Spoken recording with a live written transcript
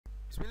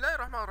بسم الله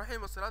الرحمن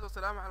الرحيم، والصلاة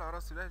والسلام على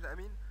رسول الله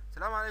الأمين.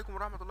 السلام عليكم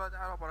ورحمة الله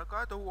تعالى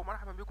وبركاته،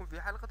 ومرحبا بكم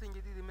في حلقة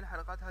جديدة من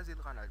حلقات هذه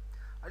القناة.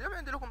 اليوم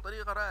عندي لكم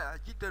طريقة رائعة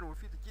جدا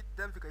ومفيدة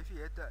جدا في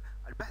كيفية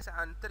البحث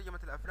عن ترجمة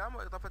الأفلام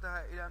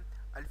وإضافتها إلى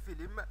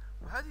الفيلم.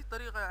 وهذه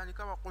الطريقة يعني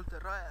كما قلت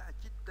رائعة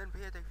جدا،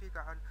 فهي تكفيك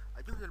عن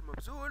الجهد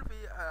المبذول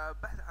في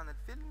البحث عن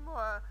الفيلم،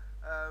 و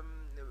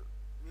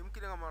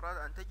يمكنك مرات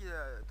أن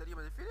تجد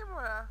ترجمة الفيلم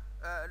ولا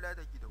لا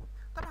تجده.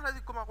 طبعا هذه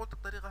كما قلت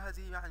الطريقة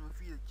هذه يعني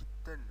مفيدة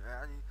جدا،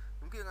 يعني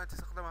يمكنك أن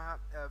تستخدمها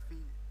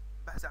في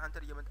بحث عن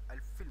ترجمة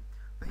الفيلم.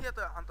 فهي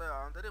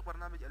عن طريق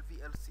برنامج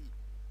الVLC،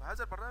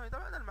 وهذا البرنامج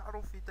طبعا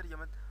المعروف في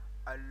ترجمة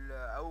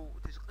أو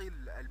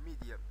تشغيل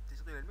الميديا.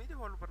 تشغيل الميديا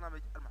هو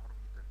البرنامج المعروف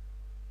جدا.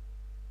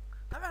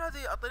 طبعا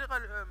هذه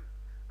الطريقة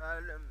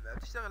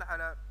تشتغل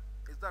على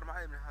إصدار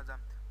معين من هذا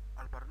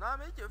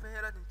البرنامج،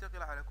 فهي لا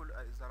تنتقل على كل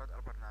إصدارات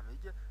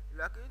البرنامج،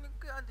 لكن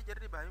يمكن أن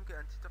تجربها، يمكن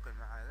أن تشتغل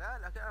معها،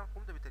 لكن أنا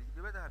قمت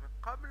بتجربتها من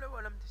قبل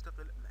ولم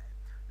تشتغل معي.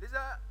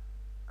 لذا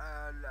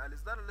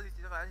الإصدار الذي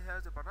تشتغل عليه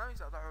هذا البرنامج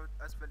سأضعه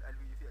أسفل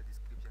الفيديو في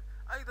الديسكريبشن.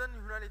 أيضا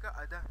هنالك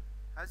أداة،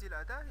 هذه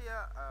الأداة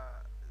هي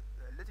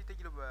التي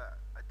تجلب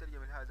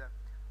الترجمة لهذا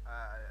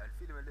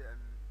الفيلم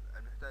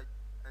المحتاج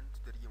أن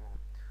تترجمه.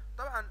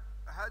 طبعا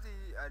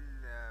هذه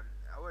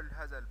أول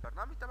هذا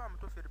البرنامج طبعا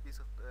متوفر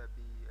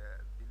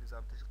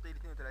بنظام تشغيل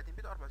 32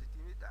 بت و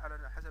 64 بت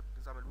على حسب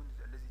نظام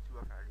الويندوز الذي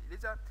توافق عليه.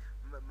 لذا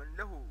من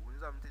له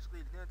نظام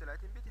تشغيل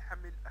 32 بت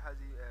يحمل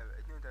هذه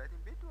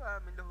 32 بت،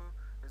 ومن له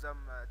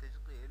نظام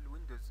تشغيل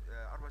ويندوز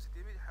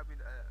 64 بت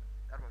يحمل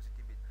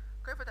 64 بت.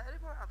 كيف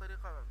تعرفه؟ عن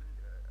طريق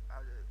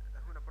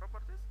هنا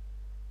بروبرتيز،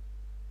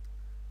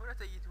 هنا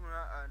تجد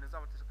هنا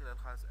نظام التشغيل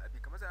الخاص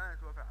بك. مثلا أنا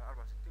أتوافق على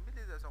 64 بت،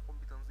 لذا سأقوم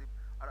بتنصيب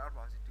على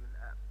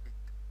 64 بت.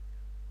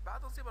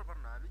 بعد تنصيب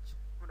البرنامج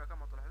هنا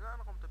كما تلاحظون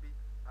أنا قمت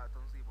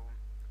بتنصيبه.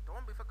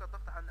 تقوم بفك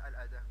الضغط عن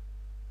الأداة،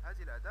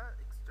 هذه الأداة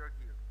extract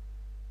here.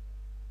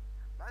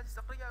 بعد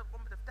استقرارها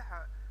تقوم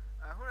بتفتحها.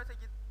 هنا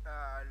تجد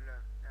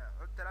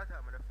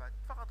ثلاثة ملفات،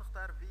 فقط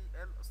اختار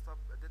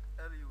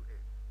VL_LUA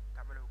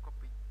تعمله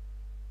copy.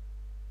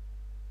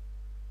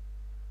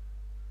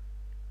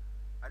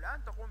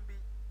 الآن تقوم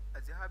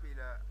بالذهاب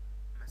إلى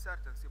مسار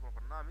تنصيب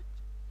البرنامج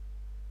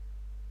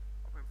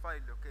open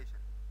file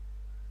location.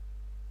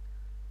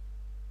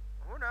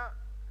 هنا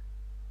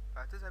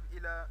تذهب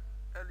إلى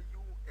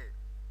LUA.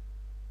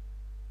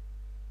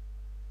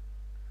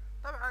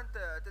 طبعا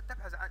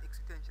تبحث عن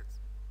extensions،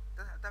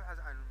 تبحث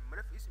عن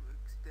ملف اسمه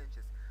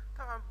extensions.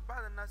 طبعا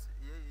بعض الناس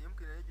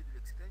يمكن أن يجدوا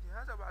الاكستنشن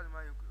هذا، وبعض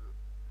ما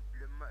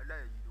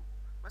لا يجدوه.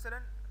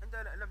 مثلا أنت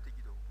لم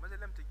تجده،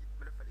 مثلا لم تجد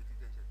ملف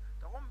الاكستنشن،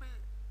 تقوم ب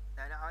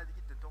يعني عادي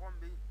جدا تقوم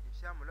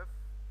بإنشاء ملف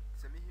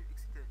تسميه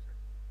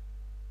extension.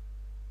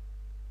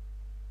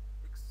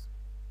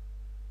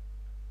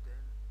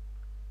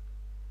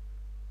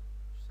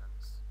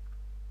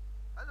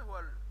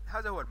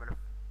 هذا هو الملف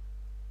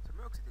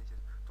تسميه extension.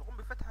 تقوم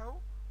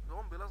بفتحه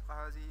وتقوم بلصق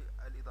هذه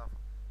الإضافة،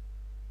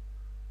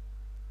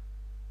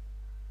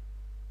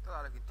 تضغط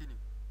على continue.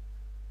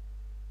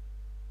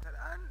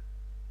 الآن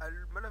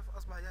الملف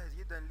أصبح جاهز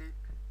جدا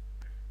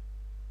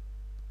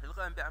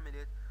للقيام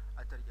بعملية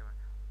الترجمة.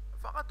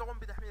 فقط تقوم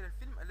بتحميل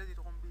الفيلم الذي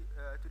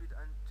تريد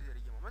أن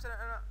تترجمه.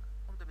 مثلا أنا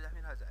قمت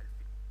بتحميل هذا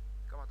الفيلم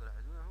كما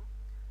تلاحظونه.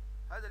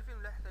 هذا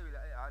الفيلم لا يحتوي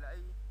على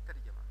أي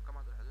ترجمة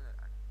كما تلاحظون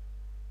الآن.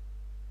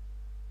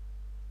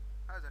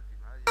 هذا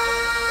الفيلم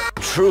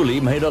truly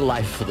made a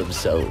life for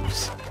themselves,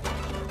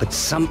 but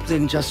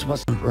something just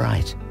wasn't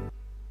right.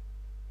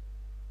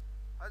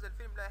 هذا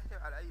الفيلم لا يحتوي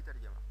على أي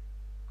ترجمة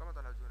كما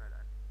تلاحظون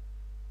الآن.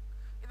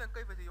 إذا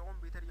كيف يقوم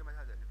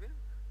بترجمة هذا الفيلم؟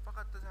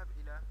 فقط تذهب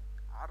إلى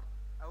عرض،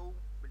 أو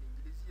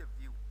بالإنجليزية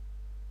view.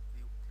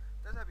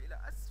 تذهب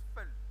إلى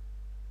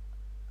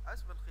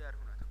أسفل خيار،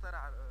 هنا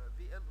تختار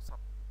VL_.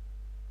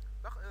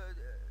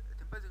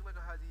 تنبثق لك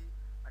هذه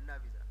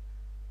النافذة.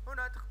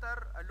 هنا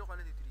تختار اللغة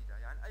التي تريدها،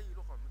 يعني أي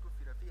لغة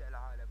متوفرة في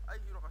العالم،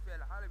 أي لغة في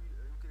العالم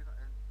يمكنك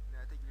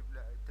أن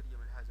تجلب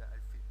ترجمة لهذا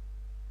الفيلم.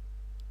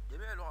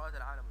 جميع لغات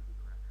العالم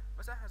موجودة هنا.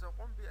 مثلا احنا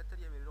سنقوم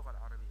بالترجمة للغة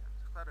العربية،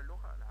 تختار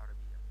اللغة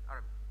العربية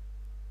عربي.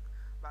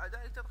 بعد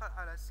ذلك تضغط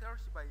على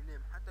search by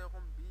name حتى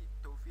يقوم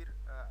بتوفير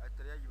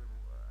الترجمة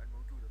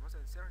الموجودة.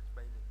 مثلا search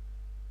by name.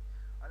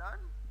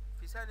 الآن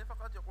في ثانية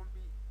فقط يقوم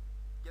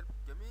بجلب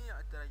جميع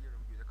التراجم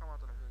الموجودة كما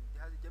تلاحظون.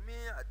 هذه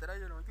جميع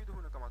التراجم الموجودة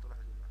هنا كما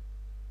تلاحظون.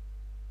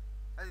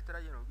 هذه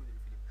التراجم الموجودة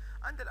للفيلم.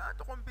 أنت الآن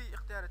تقوم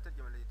باختيار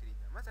الترجمة التي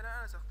تريدها. مثلا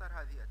أنا سأختار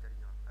هذه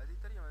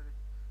الترجمة،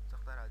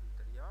 سأختار هذه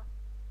الترجمة،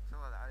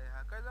 تضغط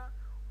عليها هكذا،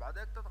 وبعد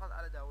ذلك تضغط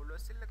على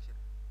download selection.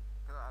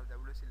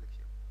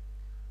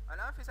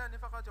 الآن في ثانية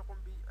فقط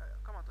يقوم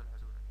كما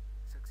تلاحظون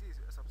success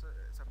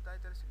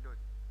subtitles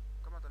loading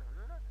كما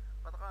تلاحظون،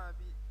 قد قام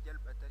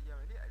بجلب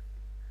الترجمة للفيلم.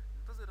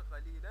 انتظر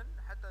قليلا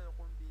حتى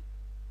يقوم ب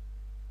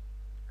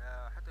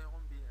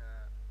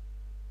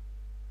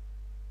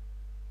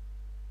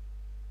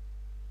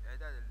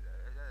إعداد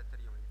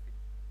الترجمة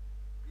للفيلم.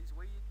 Please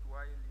wait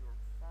while your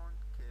font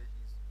cache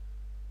is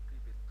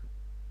pre-built.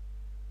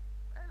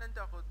 يعني لن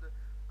تأخذ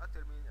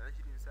أكثر من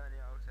 20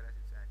 ثانية أو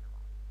 30 ثانية.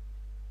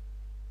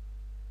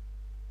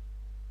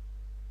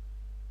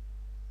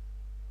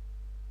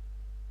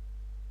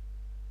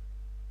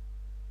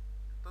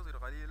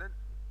 قليلا.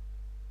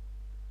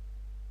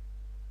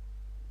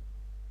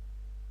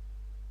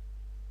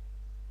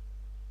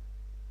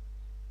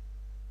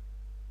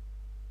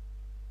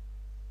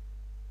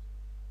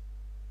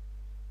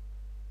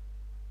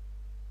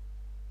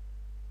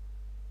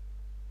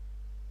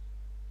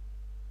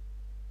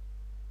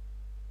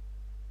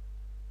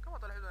 كما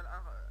تلاحظون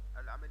الآن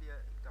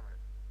العملية اكتملت.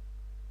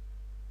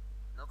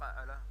 نضغط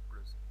على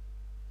كلوز.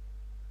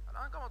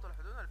 الآن كما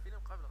تلاحظون الفيلم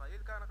قبل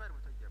قليل كان غير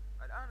مترجم،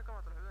 الآن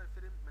كما تلاحظون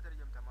الفيلم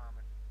مترجم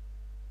تماما.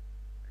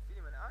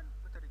 الفيلم الآن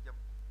مترجم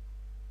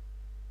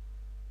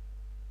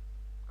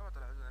كما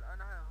تلاحظون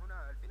الآن.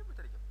 هنا الفيلم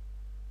مترجم.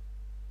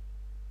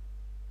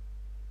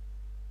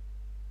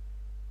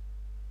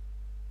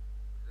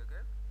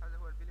 كيف؟ هذا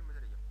هو الفيلم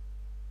مترجم.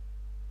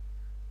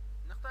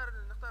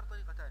 نختار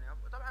طريقة ثانية.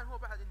 طبعا هو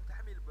بعد ان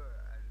تحميل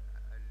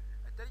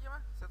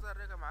الترجمة ستظهر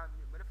لك مع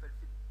ملف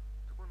الفيلم،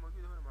 تكون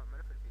موجودة هنا مع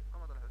ملف الفيلم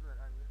كما تلاحظون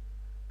الآن.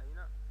 أين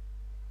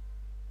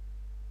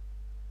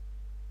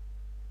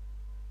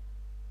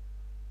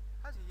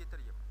هذه هي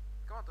الترجمة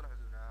كما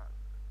تلاحظون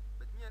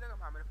مدمية لك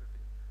مع ملف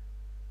الفيلم.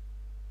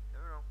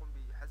 دعونا نقوم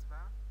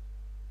بحذفها.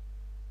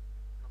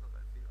 نضغط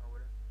الفيلم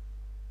أولا،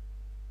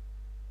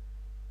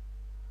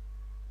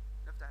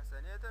 نفتح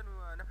ثانية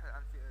ونبحث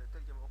عن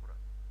ترجمة أخرى.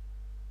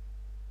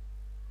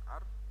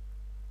 عرض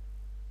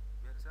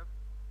بيرسب،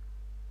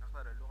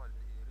 نختار اللغة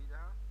التي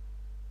نريدها.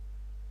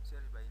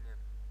 سيرش باي نيم.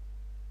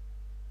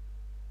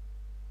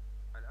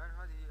 الآن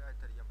هذه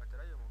الترجمة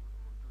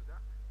موجودة.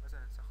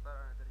 مثلا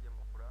سأختار أنا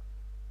ترجمة أخرى،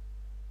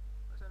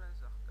 مثلا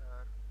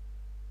سأختار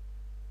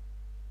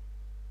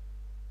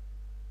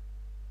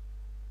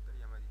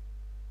الترجمة دي.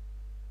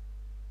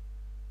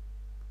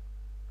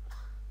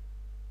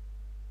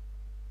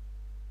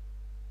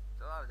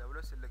 تظهر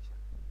دولة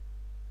سيلكشن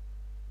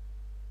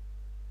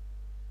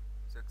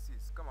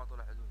سكسيس كما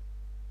تلاحظون.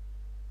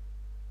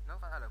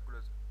 نضغط على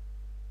كلوز.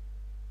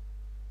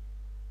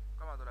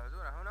 كما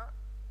تلاحظون هنا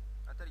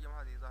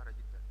الترجمة هذه ظاهرة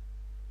جدا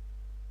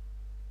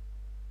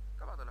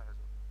كما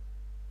تلاحظون.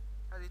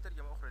 هذه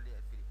ترجمة أخرى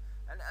للفيلم.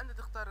 يعني أنت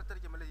تختار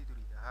الترجمة التي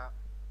تريدها.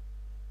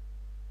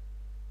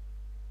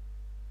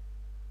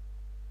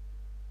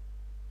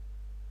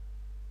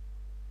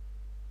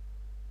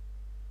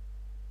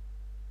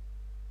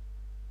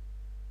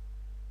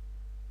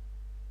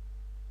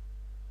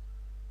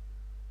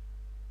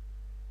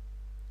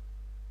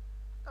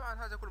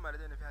 طبعا هذا كل ما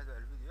لدينا في هذا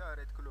الفيديو. يا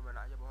ريت كل من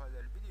أعجبه هذا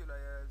الفيديو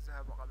لا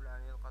يذهب قبل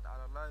أن يضغط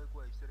على اللايك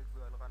ويشترك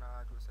في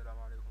القناة. والسلام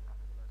عليكم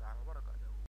ورحمة الله تعالى وبركاته.